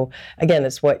 So again,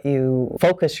 it's what you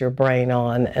focus your brain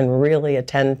on and really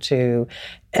attend to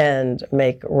and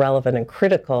make relevant and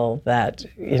critical that,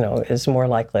 is more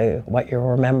likely what you'll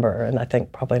remember. And I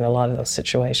think probably in a lot of those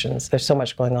situations, there's so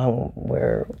much going on,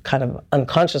 we're kind of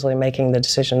unconsciously making the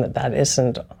decision that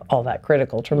isn't all that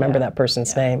critical to remember that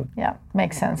person's name. Yeah,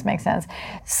 makes sense.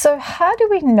 So how do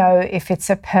we know if it's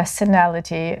a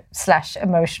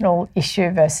personality/emotional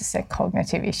issue versus a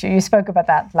cognitive issue? You spoke about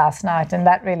that last night, and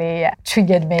that really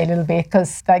triggered me a little bit,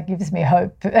 because that gives me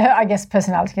hope. I guess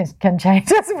personality can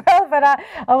change as well, but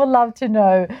I would love to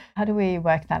know, how do we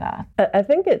work that out? I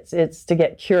think it's to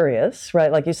get curious,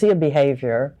 right? Like you see a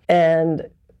behavior, and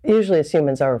usually as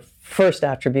humans, our first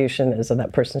attribution is that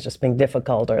that person's just being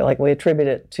difficult, or like we attribute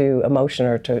it to emotion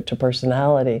or to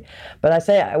personality. But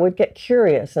I would get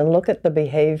curious and look at the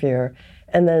behavior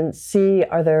and then see,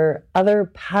 are there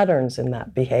other patterns in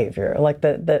that behavior, like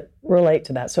that relate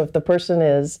to that? So if the person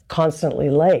is constantly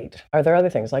late, are there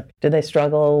other things? Like, do they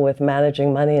struggle with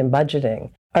managing money and budgeting?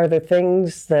 Are there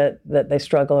things that they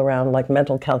struggle around, like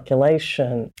mental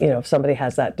calculation? If somebody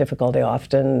has that difficulty,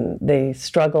 often they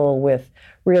struggle with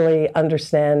really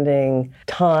understanding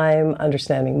time,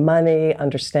 understanding money,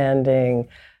 understanding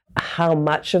how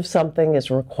much of something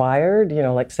is required.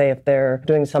 Like say if they're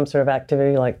doing some sort of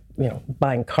activity, like,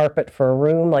 buying carpet for a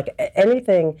room, like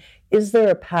anything, is there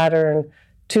a pattern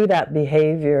to that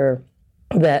behavior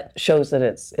that shows that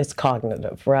it's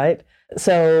cognitive, right?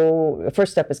 So the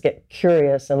first step is get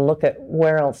curious and look at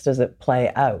where else does it play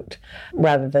out,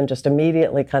 rather than just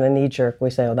immediately kind of knee-jerk. We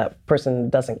say, oh, that person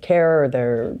doesn't care, or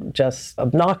they're just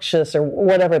obnoxious, or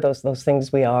whatever those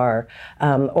things we are.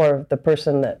 Or the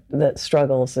person that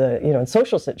struggles, in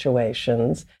social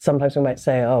situations, sometimes we might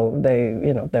say, oh,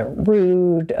 they're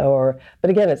rude, but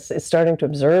again, it's starting to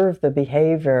observe the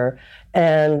behavior.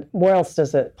 And where else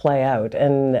does it play out?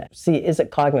 And see, is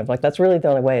it cognitive? Like that's really the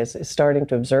only way, is starting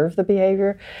to observe the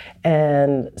behavior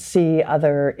and see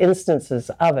other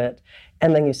instances of it.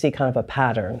 And then you see kind of a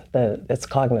pattern that it's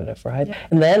cognitive, right? Yeah.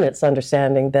 And then it's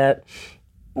understanding that,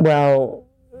 well,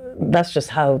 that's just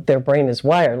how their brain is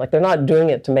wired. Like they're not doing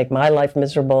it to make my life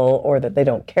miserable, or that they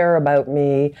don't care about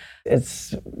me.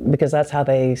 It's because that's how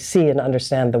they see and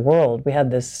understand the world. We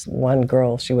had this one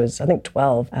girl, she was, I think,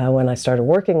 12 when I started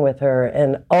working with her,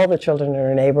 and all the children in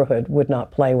her neighborhood would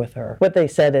not play with her. What they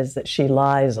said is that she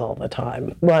lies all the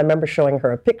time. Well, I remember showing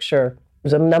her a picture. There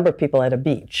was a number of people at a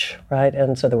beach, right?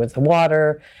 And so there was the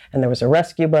water, and there was a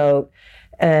rescue boat,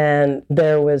 and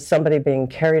there was somebody being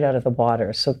carried out of the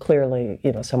water. So clearly,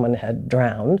 someone had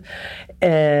drowned.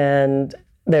 And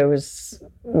there was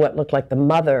what looked like the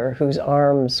mother, whose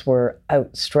arms were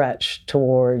outstretched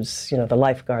towards, the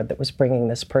lifeguard that was bringing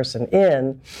this person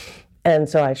in. And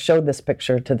so I showed this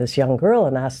picture to this young girl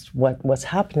and asked what was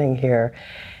happening here.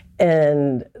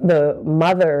 And the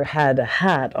mother had a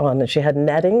hat on, and she had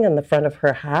netting in the front of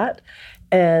her hat.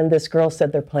 And this girl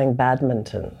said they're playing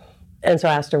badminton. And so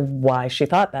I asked her why she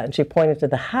thought that. And she pointed to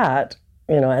the hat,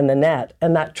 and the net.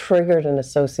 And that triggered an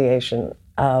association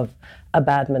of a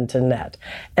badminton net.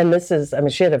 And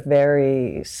she had a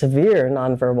very severe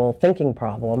nonverbal thinking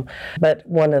problem. But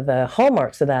one of the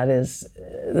hallmarks of that is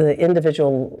the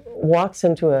individual walks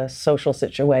into a social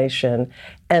situation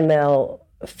and they'll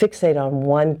fixate on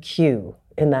one cue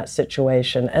in that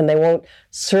situation, and they won't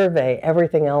survey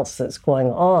everything else that's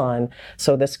going on.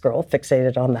 So this girl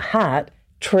fixated on the hat,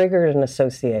 triggered an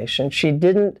association. She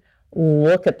didn't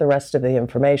look at the rest of the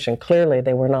information. Clearly,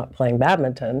 they were not playing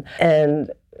badminton.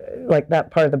 And like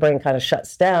that part of the brain kind of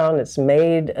shuts down. It's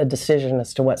made a decision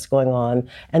as to what's going on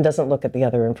and doesn't look at the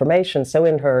other information. So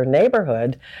in her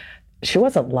neighborhood, she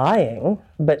wasn't lying,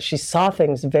 but she saw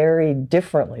things very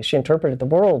differently. She interpreted the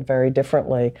world very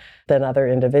differently than other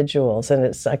individuals.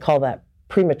 And I call that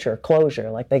premature closure.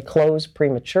 Like they close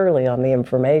prematurely on the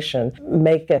information,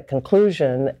 make a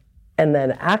conclusion, and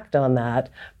then act on that,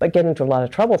 but get into a lot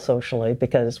of trouble socially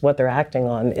because what they're acting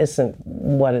on isn't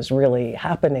what is really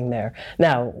happening there.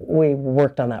 Now, we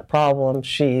worked on that problem.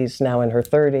 She's now in her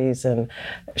 30s, and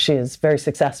she is very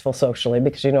successful socially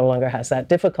because she no longer has that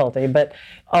difficulty. But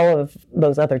all of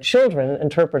those other children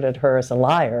interpreted her as a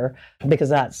liar because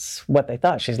that's what they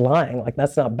thought. She's lying. Like,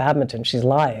 that's not badminton. She's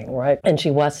lying, right? And she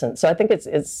wasn't. So I think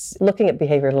it's looking at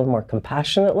behavior a little more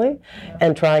compassionately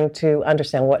and trying to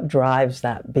understand what drives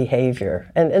that behavior.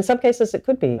 And in some cases, it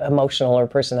could be emotional or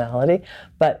personality,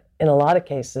 but in a lot of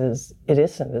cases, it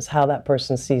isn't. It's how that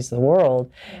person sees the world.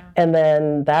 Yeah. And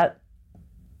then that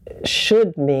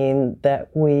should mean that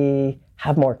we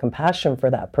have more compassion for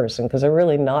that person because they're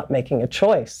really not making a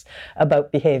choice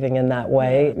about behaving in that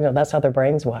way. That's how their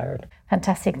brain's wired.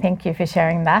 Fantastic. Thank you for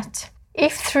sharing that.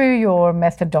 If through your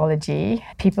methodology,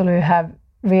 people who have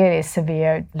really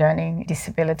severe learning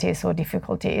disabilities or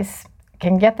difficulties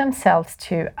can get themselves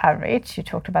to average, you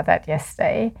talked about that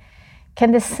yesterday,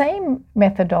 can the same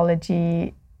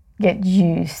methodology get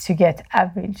used to get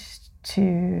average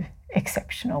to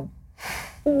exceptional?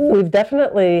 We've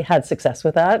definitely had success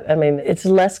with that. I mean, it's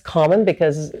less common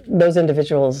because those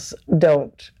individuals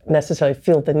don't necessarily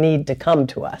feel the need to come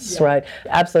to us, right?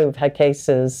 Absolutely, we've had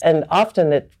cases, and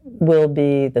often it will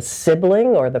be the sibling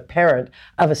or the parent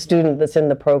of a student that's in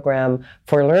the program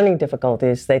for learning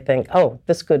difficulties. They think, oh,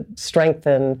 this could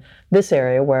strengthen this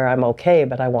area where I'm okay,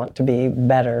 but I want to be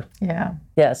better.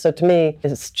 Yeah, so to me,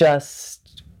 it's just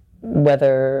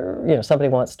whether somebody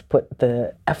wants to put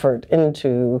the effort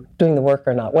into doing the work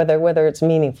or not, whether it's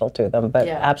meaningful to them. But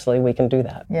absolutely, we can do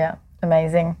that. Yeah,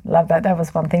 amazing. Love that. That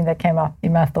was one thing that came up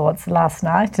in my thoughts last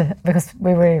night because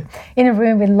we were in a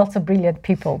room with lots of brilliant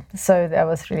people. So that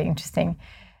was really interesting.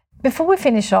 Before we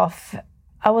finish off,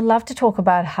 I would love to talk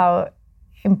about how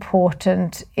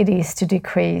important it is to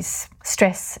decrease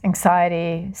stress,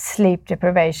 anxiety, sleep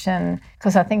deprivation,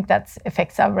 because I think that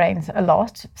affects our brains a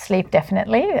lot. Sleep,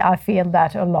 definitely. I feel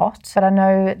that a lot. But I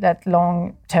know that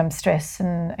long-term stress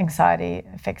and anxiety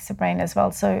affects the brain as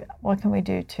well. So what can we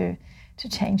do to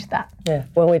change that? Yeah.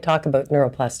 When we talk about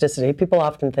neuroplasticity, people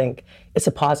often think it's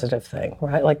a positive thing,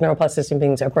 right? Like neuroplasticity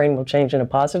means our brain will change in a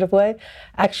positive way.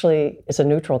 Actually, it's a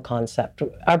neutral concept.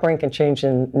 Our brain can change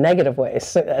in negative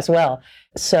ways as well.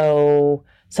 So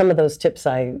some of those tips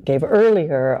I gave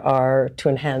earlier are to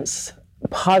enhance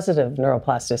positive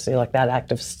neuroplasticity, like that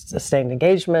active sustained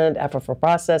engagement, effort for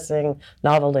processing,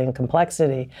 novelty and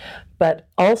complexity. But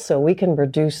also we can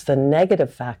reduce the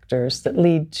negative factors that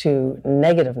lead to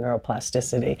negative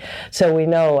neuroplasticity. So we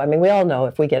all know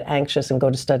if we get anxious and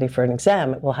go to study for an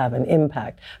exam, it will have an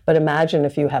impact. But imagine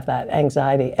if you have that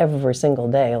anxiety every single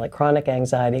day, like chronic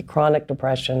anxiety, chronic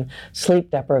depression,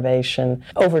 sleep deprivation.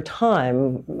 Over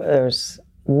time, there's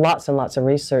lots and lots of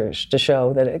research to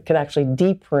show that it could actually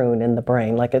deprune in the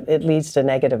brain, like it leads to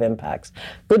negative impacts.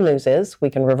 Good news is we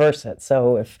can reverse it.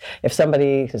 So if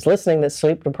somebody who's listening that's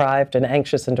sleep deprived and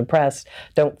anxious and depressed,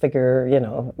 don't figure,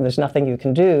 there's nothing you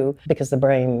can do because the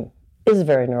brain is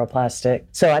very neuroplastic.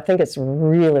 So I think it's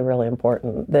really, really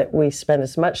important that we spend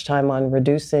as much time on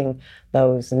reducing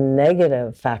those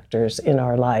negative factors in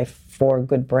our life for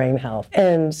good brain health.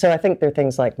 And so I think there are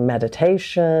things like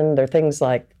meditation, there are things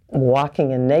like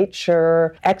walking in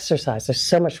nature, exercise. There's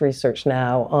so much research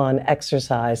now on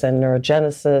exercise and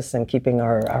neurogenesis and keeping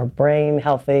our brain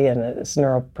healthy and its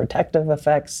neuroprotective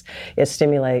effects. It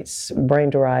stimulates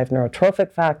brain-derived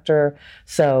neurotrophic factor.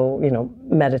 So,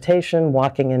 meditation,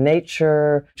 walking in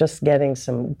nature, just getting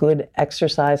some good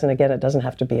exercise. And again, it doesn't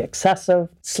have to be excessive.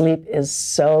 Sleep is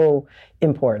so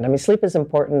important. I mean, sleep is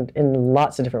important in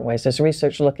lots of different ways. There's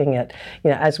research looking at,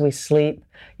 as we sleep,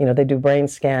 they do brain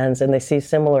scans and they see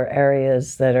similar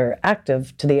areas that are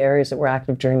active to the areas that were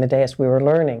active during the day as we were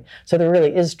learning. So there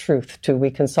really is truth to we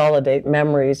consolidate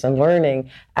memories and learning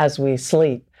as we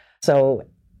sleep. So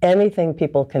anything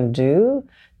people can do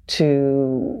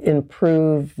to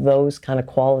improve those kind of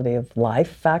quality of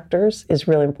life factors is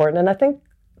really important. And I think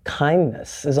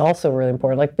kindness is also really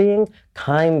important, like being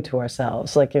kind to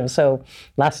ourselves. So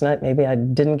last night maybe I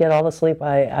didn't get all the sleep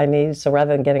I need, so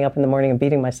rather than getting up in the morning and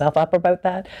beating myself up about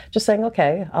that, just saying,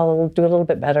 okay, I'll do a little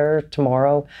bit better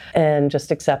tomorrow, and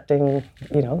just accepting,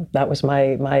 that was my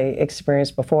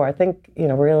experience before. I think,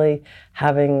 really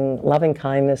having loving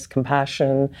kindness,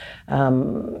 compassion,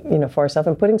 for ourselves,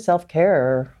 and putting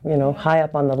self-care, high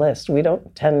up on the list. We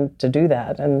don't tend to do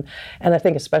that. And I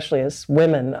think especially as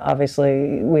women,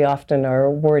 obviously, we often are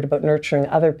worried about nurturing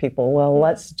other people. Well,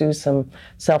 let's do some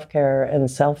self-care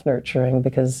and self-nurturing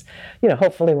because,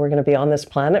 hopefully we're going to be on this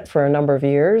planet for a number of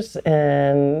years,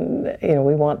 and,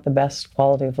 we want the best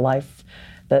quality of life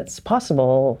that's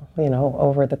possible,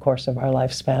 over the course of our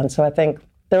lifespan. So I think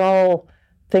they're all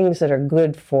things that are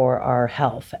good for our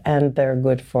health and they're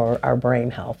good for our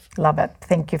brain health. Love it.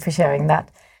 Thank you for sharing that.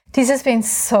 This has been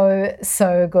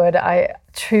so good. I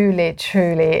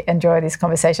truly enjoy this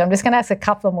conversation. I'm just going to ask a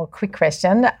couple more quick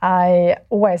questions. I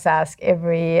always ask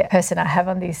every person I have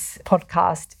on this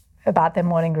podcast about their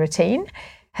morning routine.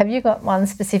 Have you got one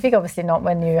specific? Obviously not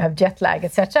when you have jet lag,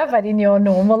 etc., but in your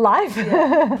normal life?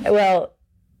 Well,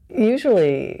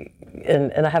 usually,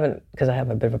 and I haven't, because I have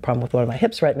a bit of a problem with one of my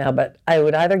hips right now, but I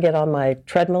would either get on my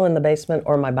treadmill in the basement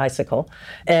or my bicycle,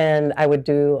 and I would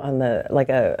do on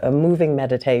a moving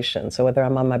meditation. So whether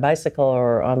I'm on my bicycle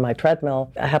or on my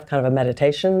treadmill, I have kind of a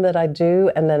meditation that I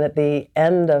do, and then at the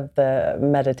end of the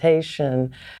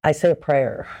meditation, I say a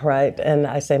prayer, right? And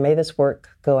I say, may this work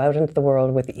go out into the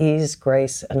world with ease,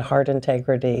 grace, and heart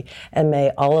integrity, and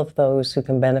may all of those who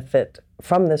can benefit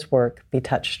from this work be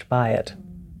touched by it.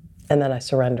 And then I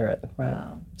surrender it. Right?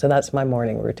 Wow. So that's my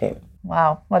morning routine.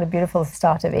 Wow, what a beautiful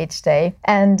start of each day.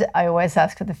 And I always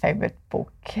ask for the favorite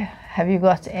book. Have you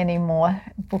got any more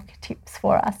book tips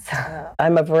for us?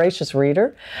 I'm a voracious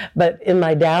reader, but in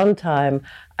my downtime,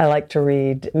 I like to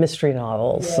read mystery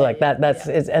novels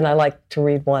and I like to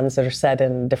read ones that are set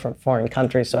in different foreign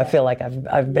countries. So I feel like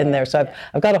I've been there. So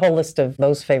I've got a whole list of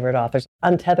those favorite authors.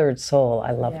 Untethered Soul,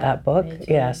 I love that book.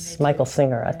 Yes, Michael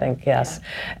Singer, I think. Yes,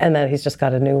 and then he's just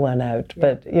got a new one out.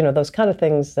 But those kind of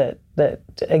things that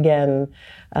again,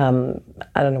 I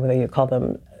don't know whether you call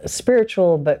them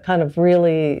spiritual, but kind of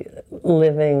really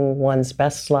living one's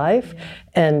best life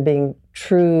and being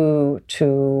true to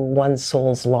one's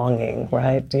soul's longing,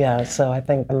 right? Yeah, so I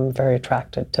think I'm very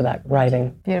attracted to that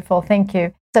writing. Beautiful, thank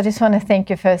you. So I just want to thank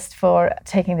you first for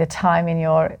taking the time in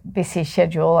your busy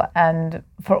schedule and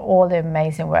for all the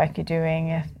amazing work you're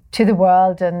doing to the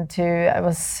world it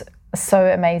was so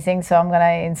amazing. So I'm going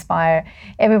to inspire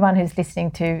everyone who's listening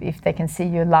to, if they can see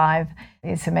you live,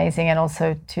 it's amazing, and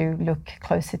also to look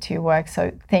closer to your work.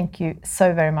 So thank you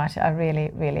so very much. I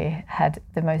really had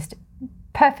the most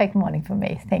perfect morning for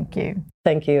me. Thank you.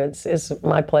 Thank you. It's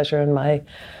my pleasure, and my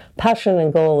passion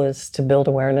and goal is to build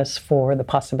awareness for the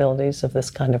possibilities of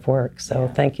this kind of work. So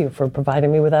thank you for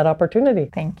providing me with that opportunity.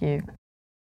 Thank you.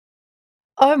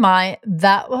 Oh my,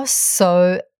 that was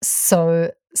so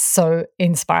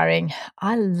inspiring.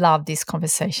 I love this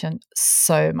conversation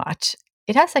so much.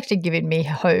 It has actually given me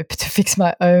hope to fix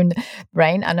my own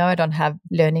brain. I know I don't have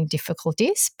learning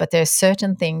difficulties, but there are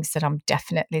certain things that I'm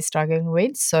definitely struggling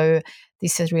with. So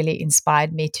this has really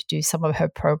inspired me to do some of her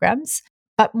programs.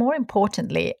 But more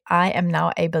importantly, I am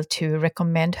now able to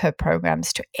recommend her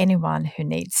programs to anyone who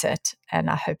needs it. And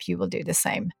I hope you will do the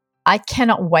same. I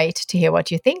cannot wait to hear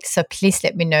what you think, so please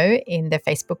let me know in the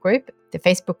Facebook group. The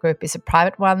Facebook group is a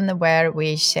private one where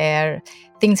we share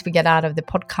things we get out of the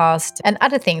podcast and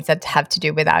other things that have to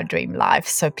do with our dream life.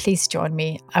 So please join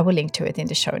me. I will link to it in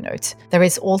the show notes. There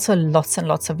is also lots and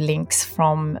lots of links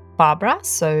from Barbara,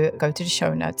 so go to the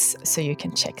show notes so you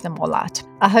can check them all out.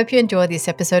 I hope you enjoyed this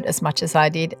episode as much as I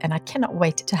did, and I cannot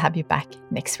wait to have you back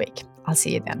next week. I'll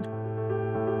see you then.